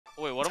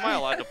Wait, what am I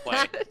allowed to play?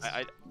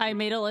 I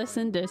made a list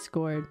in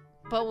Discord.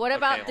 But what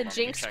about the hold on,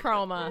 Jinx let me check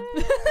Chroma?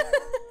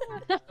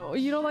 Oh,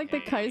 you don't like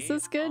the Kaisa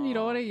skin? You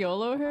don't want to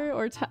YOLO her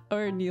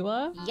or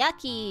Neela?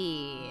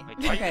 Yucky. Wait,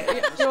 Okay,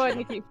 you know what,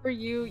 Nikki? For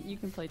you, you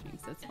can play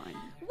Jinx. That's fine.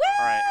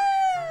 Alright.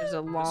 There's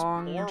a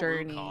long Poor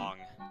journey. Wukong.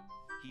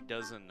 He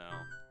doesn't know.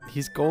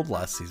 He's gold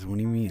last season. What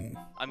do you mean?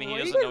 I mean, he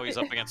What are you doesn't know gonna- he's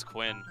up against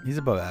Quinn. He's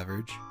above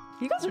average.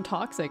 You guys are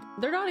toxic.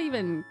 They're not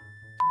even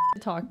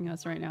talking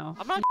us right now.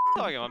 I'm not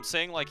talking. I'm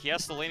saying like he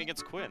has to lane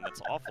against Quinn.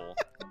 That's awful.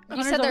 You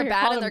Hunter's said over they're here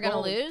bad calling and they're them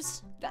gonna gold.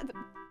 lose?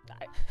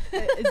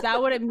 Is that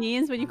what it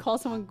means when you call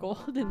someone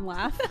gold and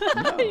laugh?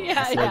 No,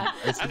 Yeah, yeah.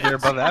 I said they're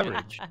above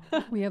average.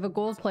 We have a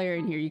gold player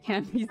in here. You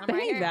can't be I'm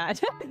right saying here.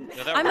 that.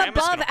 Yeah, that I'm Ram is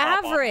above gonna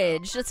pop off.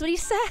 average. That's what he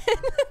said.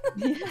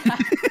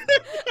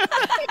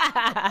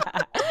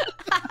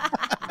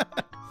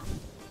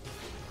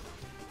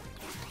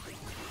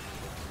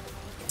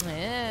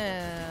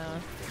 Yeah.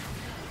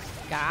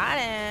 Got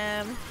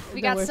him.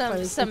 We got The worst part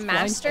is some it's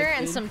master blindfolded.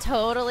 and some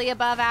totally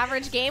above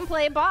average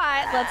gameplay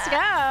bot. Let's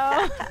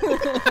go.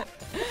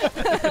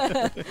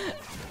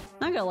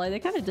 Not gonna lie, they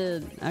kind of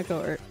did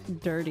Echo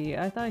dirty.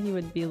 I thought he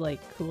would be like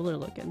cooler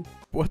looking.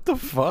 What the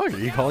fuck? Are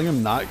you calling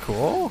him not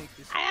cool?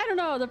 I don't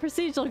know. The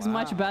Prestige looks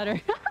much better.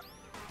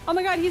 Oh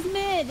my god, he's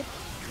mid.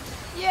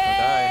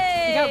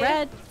 Yay! He got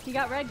red. He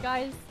got red,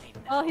 guys.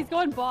 Well, he's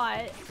going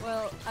bot.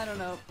 Well, I don't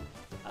know.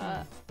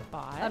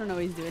 Bot. I don't know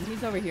what he's doing.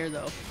 He's over here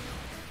though.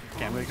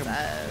 Can't we come mid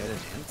and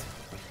int?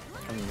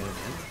 Coming mid and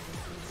int?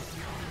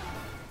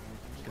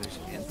 Can I just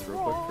int real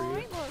quick for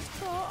you?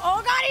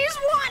 Oh god, he's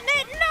wanting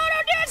it! No,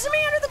 don't dance to me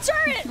under the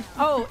turret!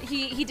 Oh,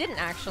 he didn't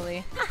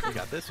actually. We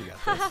got this, we got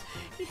this.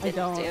 He I didn't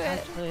don't do it.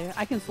 actually.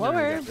 I can slow No,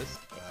 we her. got this.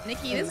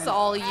 Nikki, this is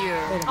all you. Wait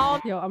a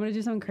minute. Yo, I'm gonna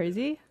do something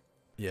crazy.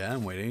 Yeah,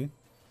 I'm waiting.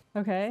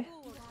 Okay.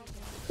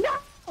 No!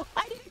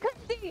 I did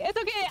crazy! It's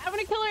okay. I'm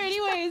gonna kill her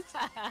anyways.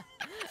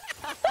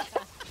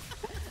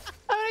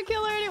 I'm gonna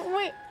kill her anyway.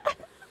 Wait.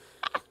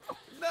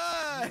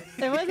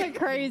 It wasn't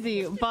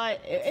crazy,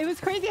 but it was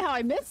crazy how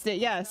I missed it.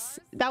 Yes,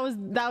 that was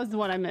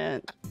what I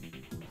meant.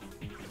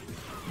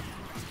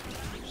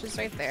 She's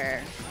right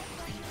there.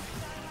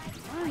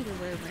 I wonder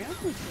where Ram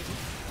is.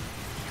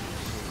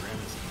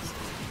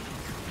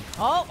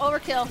 Oh,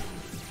 overkill.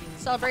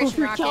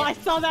 Celebration rocket. I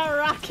saw that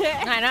rocket.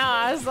 I know,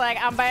 I was like,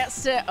 I'm about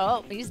to.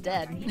 Oh, he's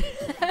dead.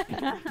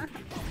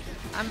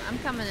 I'm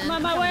coming in. I'm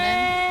on my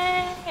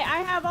way.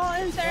 I have all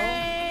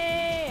injury.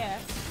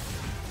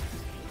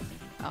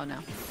 Oh no.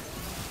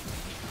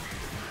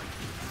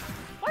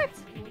 What?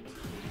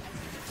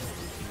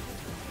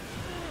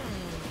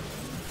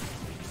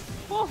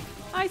 Oh,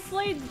 I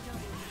slayed.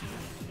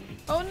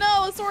 Oh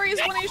no, sorry,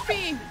 it's 1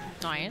 HP.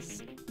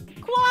 Nice.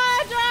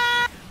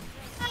 Quadra!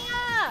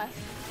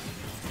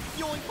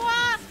 You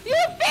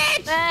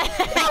bitch!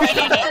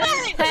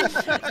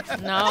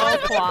 No,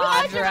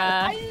 Quadra.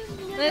 I just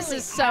literally- This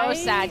is so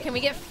sad. Can we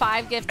get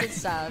 5 gifted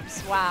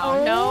subs? Wow,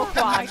 Oh no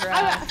my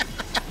Quadra.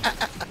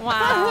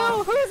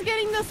 Wow. Who's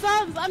getting the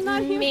subs? I'm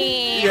not human.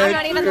 Me. Yeah, I'm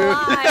not even true.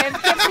 live.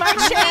 It's my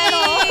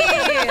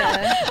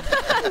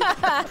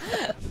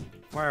channel.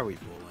 Why are we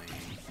bullying?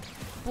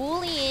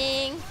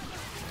 Bullying.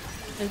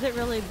 Is it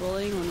really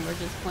bullying when we're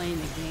just playing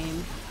the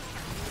game?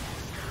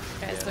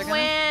 Guys, they're gonna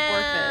Well.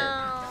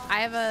 forfeit.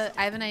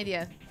 I have an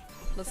idea.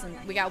 Listen,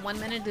 we got 1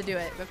 minute to do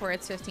it before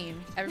it's 15.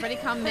 Everybody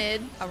come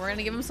mid, and we're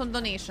gonna give them some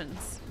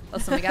donations.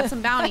 Listen, we got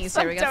some bounties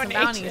here. We got some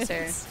bounties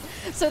here.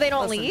 So they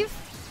don't Listen. leave?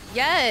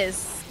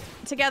 Yes.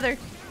 Together.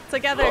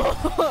 Together.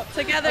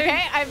 Together.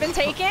 Okay, I've been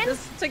taken.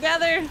 Just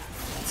together.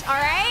 All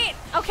right.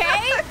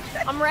 Okay.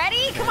 I'm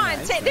ready. Come on.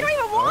 They don't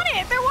even want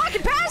it. They're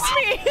walking past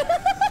me.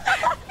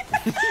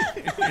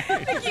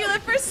 Nikki, you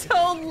lived for so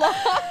long.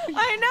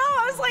 I know.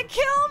 I was like,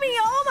 kill me.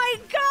 Oh my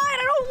God.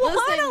 I don't want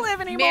to Listen,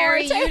 live anymore.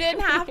 Mary, Take you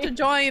didn't have me. to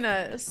join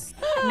us.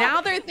 Now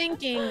they're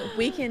thinking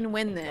we can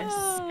win this.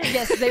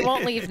 Yes, they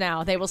won't leave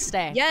now. They will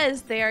stay.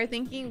 Yes, they are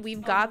thinking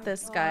we've got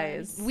this,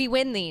 guys. We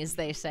win these,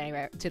 they say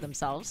right, to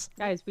themselves.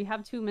 Guys, we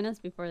have 2 minutes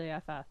before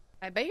the FF.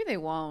 I bet you they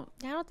won't.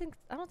 I don't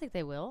think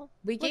they will.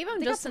 We gave them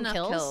they got just some enough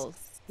kills.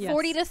 Yes.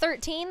 40 to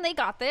 13. They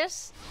got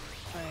this.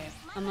 Alright,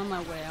 I'm on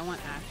my way. I want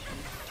action.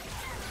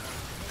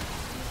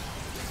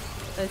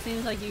 It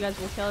seems like you guys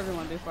will kill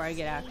everyone before I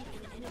get action.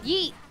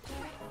 Yeet.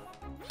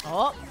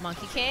 Oh,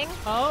 Monkey King.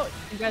 Oh,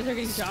 you guys are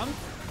getting jumped?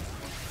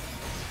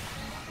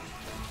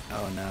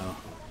 Oh no.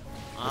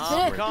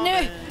 I'm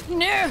coming.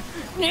 No.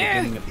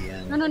 Beginning of the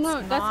end. No,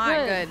 that's Not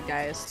good. good,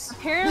 guys.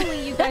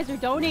 Apparently, you guys are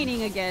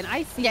donating again.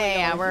 I see. what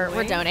Yeah, y'all are we're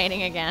doing.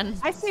 donating again.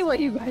 I see what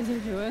you guys are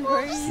doing. Where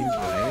are you? Seems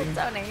right.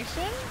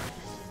 Donation.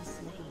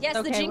 Yes,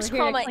 Okay, the Jinx we're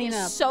here to Chroma clean is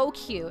up. so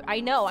cute. I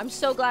know. I'm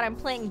so glad I'm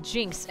playing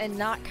Jinx and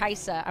not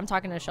Kaisa. I'm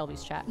talking to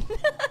Shelby's chat.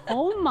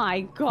 Oh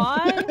my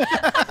god.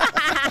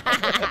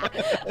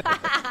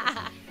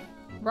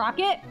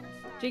 Rocket?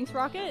 Jinx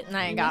Rocket?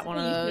 I ain't got one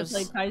of You those. should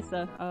have played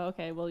Kaisa. Oh,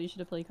 okay. Well, you should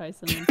have played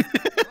Kaisa then.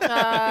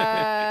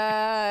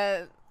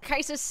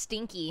 Kaisa's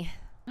stinky.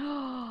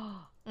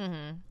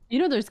 Mm-hmm. You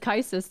know there's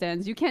Kaisa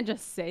stands. You can't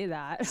just say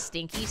that.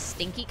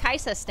 Stinky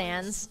Kaisa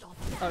stands.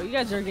 Oh, you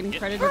guys are getting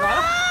credited Oh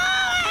off.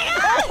 my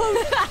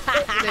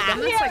They've done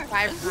this like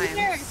 5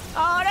 times.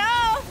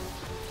 Oh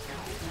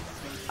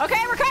no! Okay,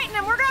 we're kiting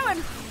him. We're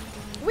going.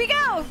 We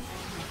go.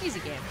 Easy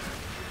game.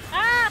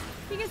 Ah!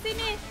 You can see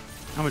me.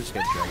 I'm gonna just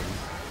get dragon.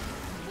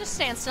 Just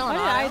stand still How and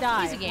did I auto.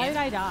 die? Easy game. How did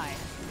I die?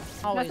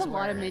 Always That's a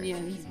lot of works.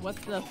 minions. What's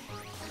the...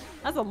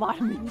 That's a lot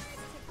of minions.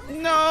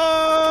 No,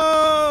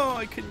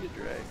 I couldn't get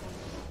dragon.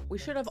 We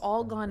should have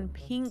all gone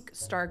pink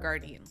Star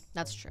Guardian.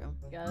 That's true.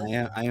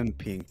 I am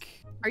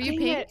pink. Are you Dang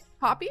pink, it.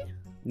 Poppy?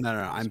 No,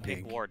 I'm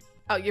pink. Big ward.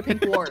 Oh, you're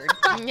pink ward.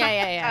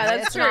 Yeah.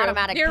 that's It's true. an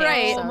automatic You're pick,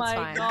 right. so Oh it's my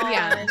fine. god.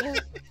 Yeah.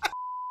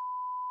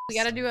 We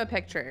gotta do a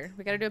picture.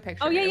 We gotta do a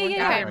picture. Oh, yeah. Everyone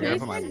yeah. gather. Please.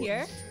 Please stand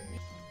here.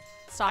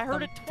 Stop I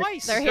heard them. it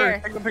twice. They're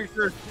here. Take the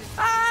picture.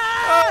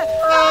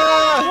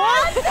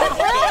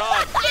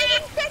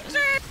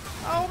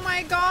 Oh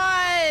my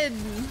god!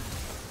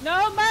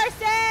 No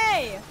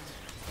mercy!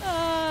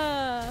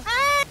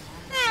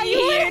 You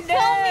You're wouldn't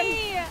dead. kill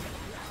me!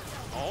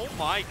 Oh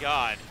my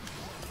god.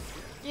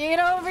 Get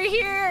over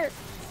here.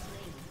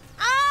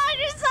 Ah,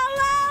 you're so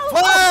low.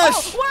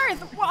 Flash!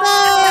 Worth.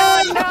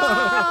 No!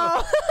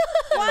 No.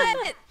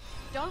 What?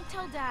 Don't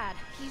tell Dad.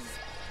 He's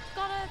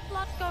got a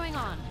lot going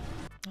on.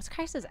 What's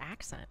Kaisa's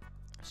accent?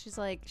 She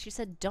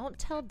said, don't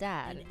tell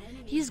Dad.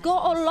 He's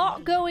got a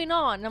lot going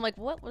on. And I'm like,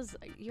 what was,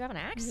 you have an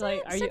accent? He's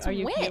like, Since are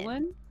you when?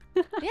 Caitlyn?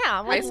 Yeah,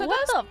 I'm like, Kaisa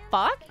what does? the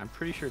fuck? I'm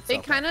pretty sure it's It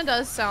South kind of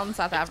does sound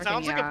South It African.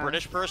 sounds like yeah. a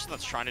British person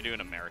that's trying to do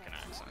an American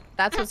accent.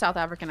 That's what South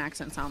African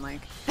accents sound like.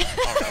 Oh,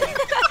 really?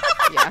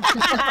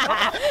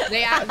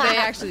 Yeah. they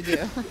actually do.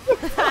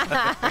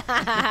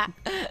 I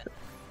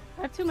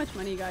have too much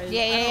money, guys.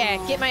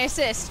 Yeah. Get my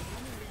assist.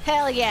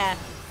 Hell yeah.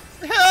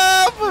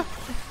 Help!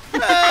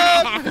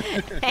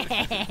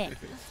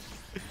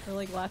 We're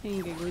like laughing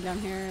and giggling down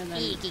here, and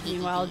then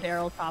meanwhile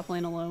Daryl top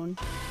lane alone.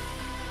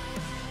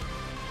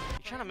 You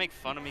trying to make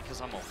fun of me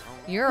because I'm alone?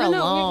 You're No,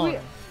 alone.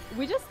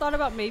 we just thought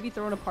about maybe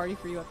throwing a party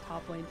for you up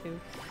top lane too.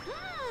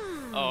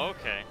 Oh,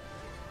 okay.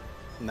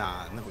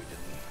 Nah, no, we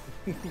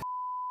didn't.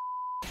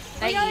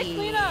 We gotta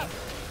clean up.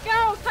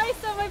 Go,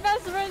 Kaisa, my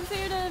best friend's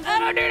here to. I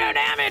don't do no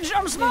damage.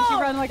 I'm small. She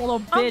run like a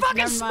little I'm bitch. fucking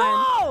Never mind.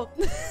 small.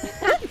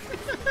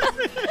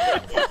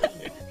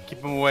 Keep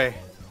him away.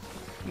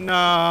 Oh,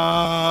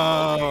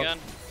 No. again?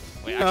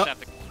 Wait, No. I actually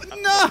have to.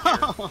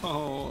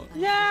 No.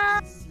 No.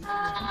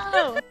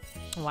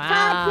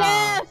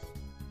 Wow.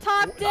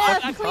 Top death.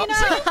 Top death. Clean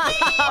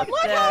up.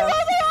 Look how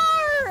low they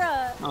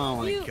are. Oh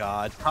my You-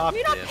 god. Top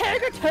You're not dip.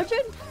 paying attention.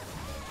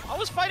 I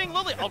was fighting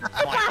Lily. Oh my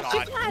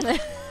god.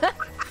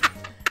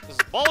 This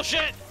is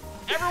bullshit.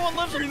 Everyone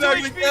lives with 2 not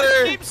HP. gonna get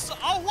her. This game's.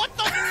 Oh, what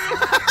the?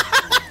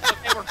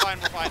 Okay, we're fine.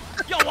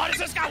 Yo, why does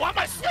this guy want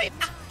my sleep?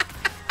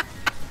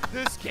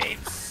 This game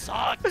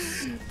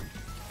sucks.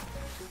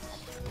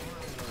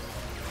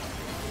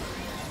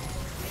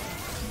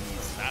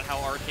 Is that how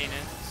Arcane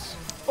ends?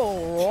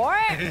 Or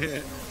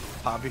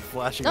Poppy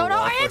flashing. no, a no,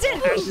 wall I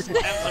for-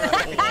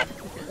 didn't.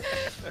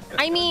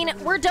 I mean,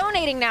 we're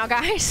donating now,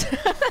 guys.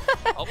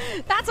 Oh.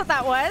 That's what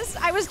that was.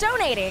 I was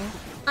donating.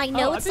 I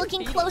know Oh, it's I've been looking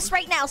feeding. close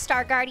right now,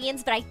 Star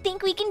Guardians, but I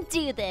think we can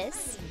do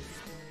this.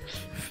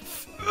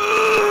 You're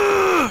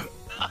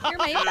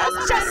my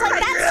Just like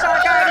that,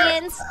 Star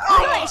Guardians!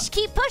 Push,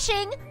 keep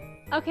pushing!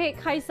 Okay,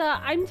 Kaisa,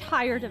 I'm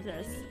tired of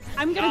this.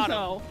 I'm gonna Got him.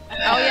 go.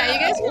 Oh yeah, you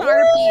guys can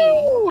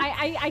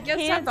RP. I Just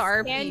can't have the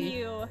RP. stand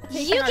you.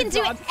 You can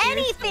do Job seriously.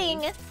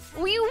 anything!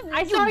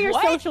 I saw your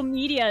what? social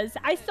medias.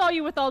 I saw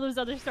you with all those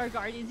other Star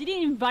Guardians. You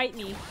didn't invite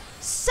me.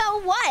 So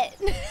what?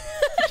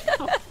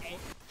 Okay.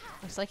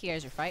 Looks like you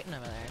guys are fighting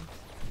over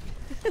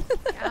there.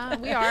 Yeah,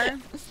 we are.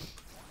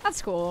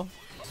 That's cool.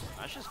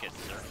 I should just get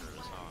Zerkers,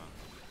 huh?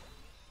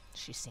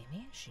 Does she see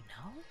me? Does she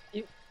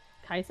know?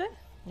 Kaisa?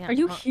 Yeah, Are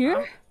you well,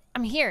 here?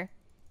 I'm here.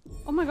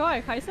 Oh my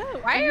god, Kaisa.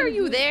 Why are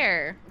you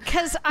there?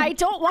 Because I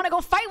don't want to go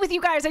fight with you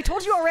guys. I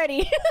told you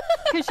already.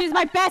 Because she's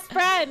my best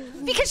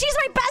friend. Because she's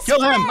my best Kill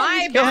friend. him.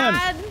 My Kill him.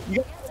 bad.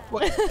 You-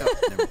 What?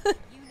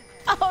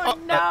 Oh, Oh,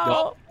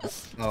 no.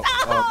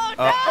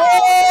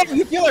 Oh,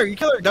 you kill her. You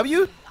kill her.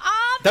 W?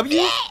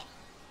 W?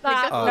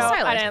 Ah, Oh. no, I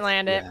Silence. didn't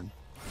land it. Man.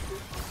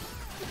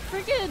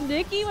 Freaking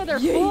Nicki with her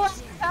full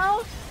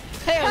health.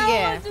 Hell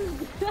yeah. Just-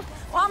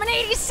 Well, I'm an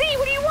ADC.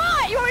 What do you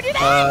want? You want to do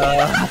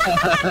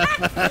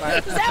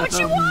that? Is that what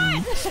you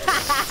want?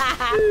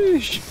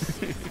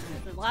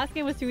 The last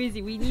game was too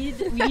easy. We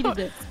needed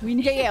this. We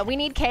needed Yeah, we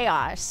need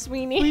chaos.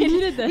 We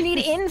needed this. we need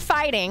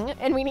infighting,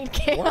 and we need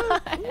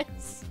chaos.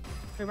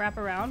 to wrap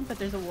around, but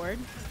there's a ward.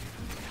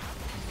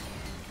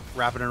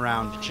 Wrapping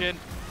around. Chin.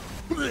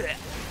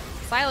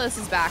 Silas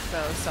is back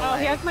though, so Oh, like,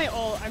 he has my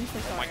ult. I'm so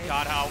Oh sorry. my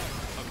god, how?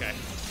 Okay.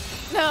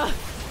 No.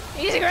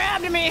 Easy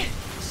grab to me.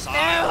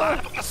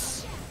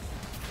 Silence.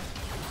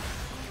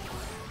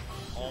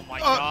 Oh my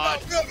god.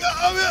 The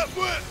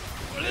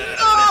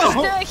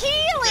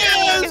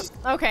healing.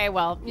 Okay,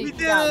 well, you We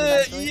did got him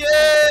it!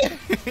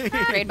 eventually.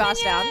 Yay! Raid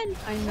boss down.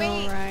 I know,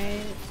 Wait.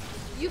 right?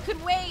 You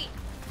could wait.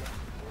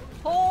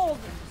 Hold.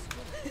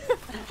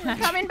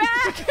 Coming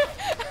back.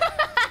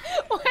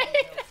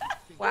 Wait.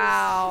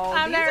 wow.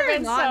 I've These never are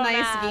been not so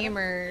nice mad.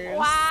 gamers.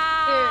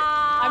 Wow. Dude,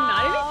 I'm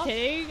not even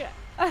kidding.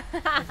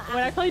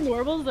 When I play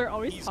normals, they're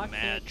always He's toxic.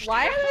 mad.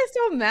 Why are they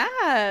so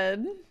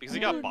mad? Because he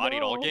got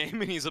bodied all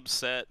game and he's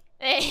upset.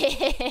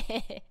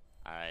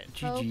 Alright.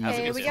 GG.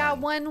 Okay, we got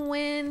one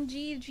win.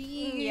 GG.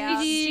 Yeah.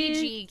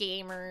 GG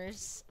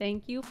gamers.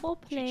 Thank you for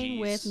playing GGs.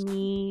 with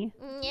me.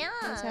 Yes.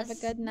 Let's have a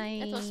good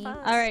night. It was fun.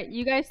 All right,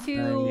 you guys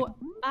too.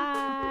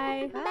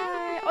 Bye.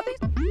 Bye. Oh,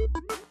 they